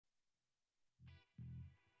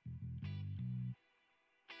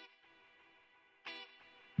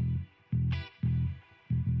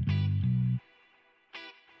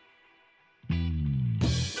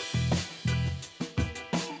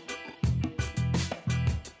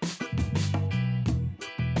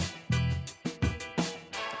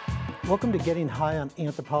Welcome to Getting High on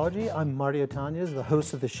Anthropology. I'm Marty Otañez, the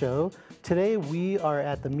host of the show. Today we are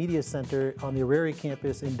at the Media Center on the Aurora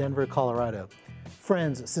campus in Denver, Colorado.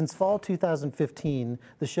 Friends, since fall 2015,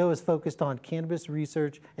 the show is focused on cannabis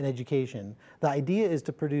research and education. The idea is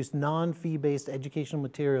to produce non-fee-based educational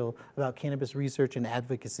material about cannabis research and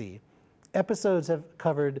advocacy. Episodes have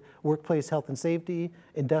covered workplace health and safety,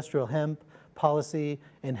 industrial hemp, policy,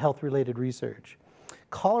 and health-related research.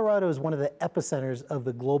 Colorado is one of the epicenters of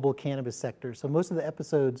the global cannabis sector, so most of the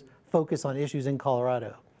episodes focus on issues in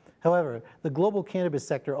Colorado. However, the global cannabis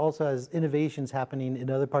sector also has innovations happening in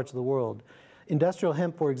other parts of the world. Industrial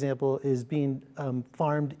hemp, for example, is being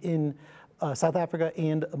farmed in South Africa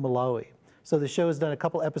and Malawi. So the show has done a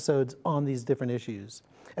couple episodes on these different issues.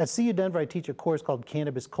 At CU Denver, I teach a course called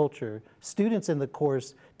Cannabis Culture. Students in the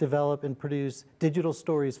course develop and produce digital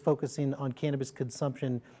stories focusing on cannabis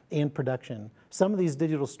consumption and production. Some of these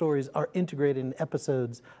digital stories are integrated in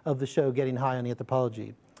episodes of the show Getting High on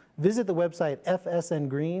Anthropology. Visit the website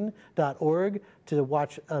fsngreen.org to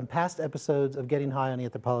watch past episodes of Getting High on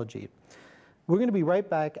Anthropology. We're going to be right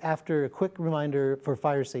back after a quick reminder for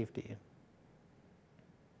fire safety.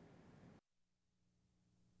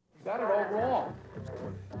 You got it all wrong.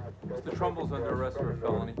 Mr. Trumbull's under arrest for a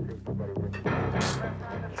felony.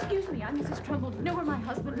 Excuse me, I'm Mrs. Trumbull. Do you know where my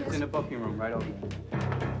husband is? He's in the booking room right over there.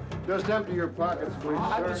 Just empty your pockets, please,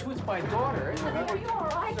 I sir. was with my daughter. Are you all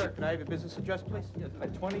right? Sir, can I have your business address, please? Yes.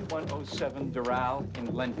 At 2107 Doral in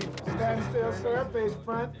Glenview. Stand still, sir. Face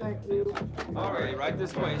front. Thank you. All right, right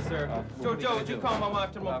this way, sir. Joe, would you call my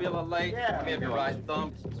automobile late? Yeah. Give your right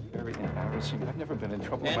thumb. This is very embarrassing. I've never been in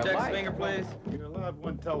trouble in my Index life. finger, please. You're allowed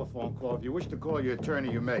one telephone call. If you wish to call your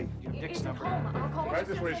attorney, you may. Your Dick's Is it number. home? I'll call Right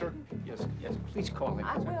this way, sir. Yes, please call him.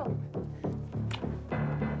 I will.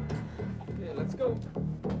 Okay, let's go.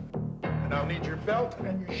 And I'll need your belt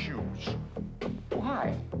and your shoes.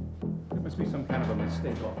 Why? There must be some kind of a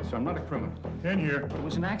mistake, officer. I'm not a criminal. In here. It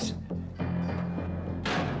was an accident.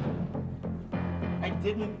 I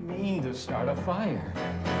didn't mean to start a fire.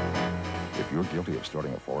 If you're guilty of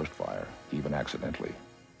starting a forest fire, even accidentally,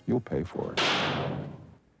 you'll pay for it.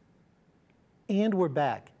 And we're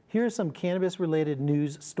back. Here are some cannabis-related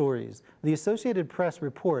news stories. The Associated Press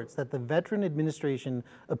reports that the Veteran Administration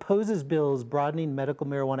opposes bills broadening medical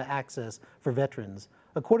marijuana access for veterans.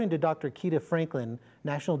 According to Dr. Keita Franklin,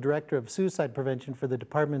 National Director of Suicide Prevention for the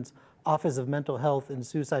Department's Office of Mental Health and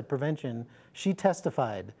Suicide Prevention, she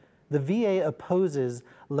testified, the VA opposes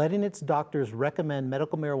letting its doctors recommend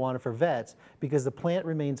medical marijuana for vets because the plant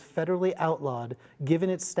remains federally outlawed given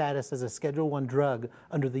its status as a Schedule I drug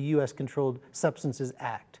under the U.S. Controlled Substances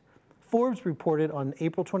Act. Forbes reported on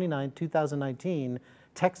April 29, 2019,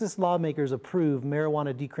 Texas lawmakers approved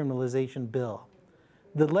marijuana decriminalization bill.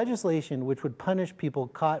 The legislation, which would punish people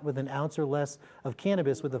caught with an ounce or less of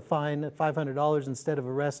cannabis with a fine of $500 instead of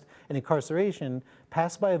arrest and incarceration,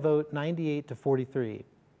 passed by a vote 98 to 43.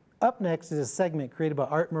 Up next is a segment created by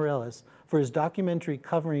Art Mireles for his documentary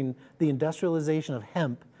covering the industrialization of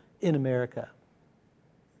hemp in America.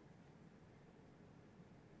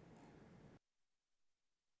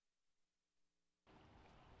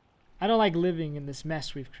 I don't like living in this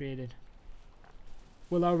mess we've created.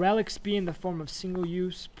 Will our relics be in the form of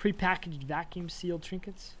single-use, prepackaged vacuum-sealed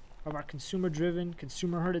trinkets of our consumer-driven,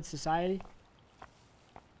 consumer-herded society?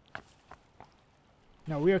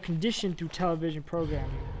 No, we are conditioned through television programming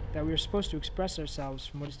that we are supposed to express ourselves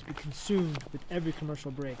from what is to be consumed with every commercial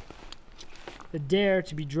break. The dare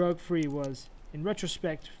to be drug-free was, in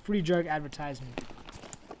retrospect, free drug advertisement.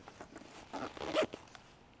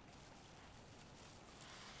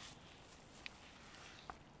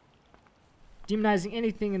 Demonizing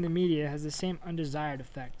anything in the media has the same undesired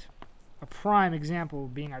effect. A prime example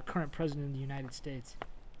being our current president of the United States.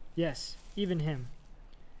 Yes, even him.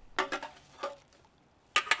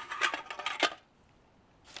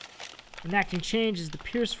 Enacting change is the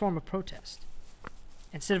purest form of protest.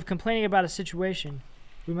 Instead of complaining about a situation,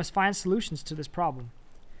 we must find solutions to this problem.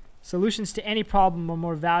 Solutions to any problem are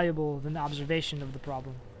more valuable than the observation of the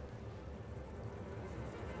problem.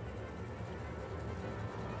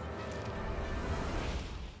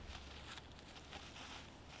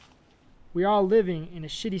 We are all living in a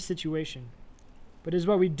shitty situation, but it is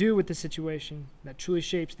what we do with the situation that truly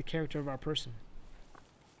shapes the character of our person.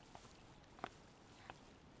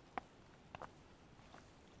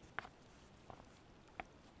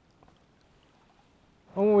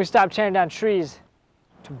 When will we stop tearing down trees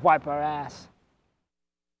to wipe our ass?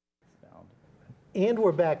 And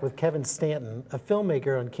we're back with Kevin Stanton, a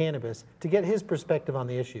filmmaker on cannabis, to get his perspective on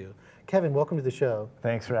the issue. Kevin, welcome to the show.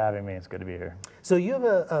 Thanks for having me. It's good to be here. So you have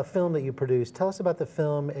a film that you produced. Tell us about the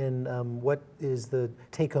film and what is the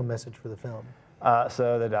take-home message for the film?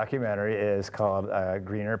 So the documentary is called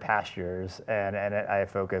Greener Pastures, and I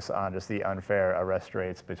focus on just the unfair arrest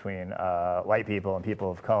rates between white people and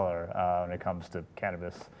people of color when it comes to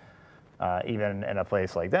cannabis. Even in a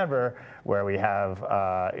place like Denver, where we have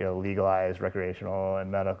legalized recreational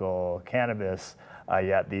and medical cannabis,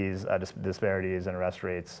 yet these disparities in arrest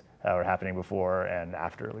rates were happening before and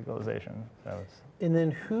after legalization. And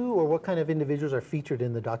then who or what kind of individuals are featured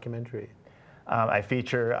in the documentary? I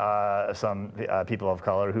feature some people of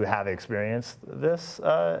color who have experienced this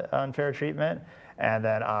unfair treatment. And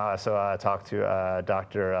then so I talked to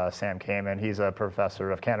Dr. Sam Kamen. He's a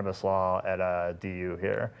professor of cannabis law at DU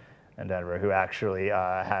here in Denver, who actually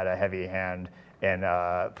had a heavy hand in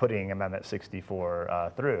putting Amendment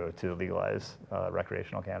 64 through to legalize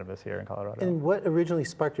recreational cannabis here in Colorado. And what originally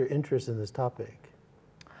sparked your interest in this topic?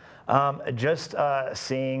 Just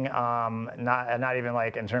seeing, not even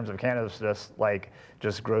like in terms of cannabis,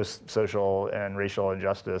 just gross social and racial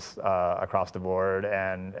injustice across the board,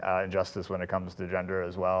 and injustice when it comes to gender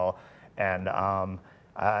as well. And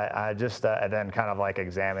I just then kind of like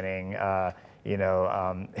examining,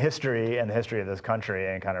 history and the history of this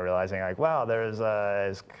country, and kind of realizing like, wow,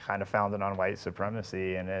 is kind of founded on white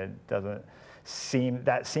supremacy, and it doesn't seem,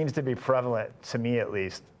 that seems to be prevalent to me at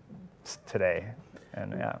least today.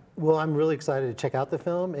 And yeah. Well, I'm really excited to check out the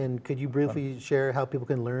film, and could you briefly share how people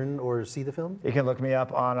can learn or see the film? You can look me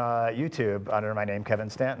up on YouTube under my name, Kevin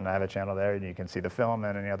Stanton. I have a channel there, and you can see the film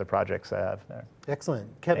and any other projects I have there. Excellent.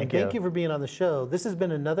 Kevin, thank you for being on the show. This has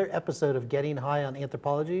been another episode of Getting High on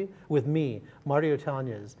Anthropology with me, Marty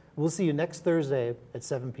Otañez. We'll see you next Thursday at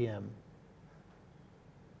 7 p.m.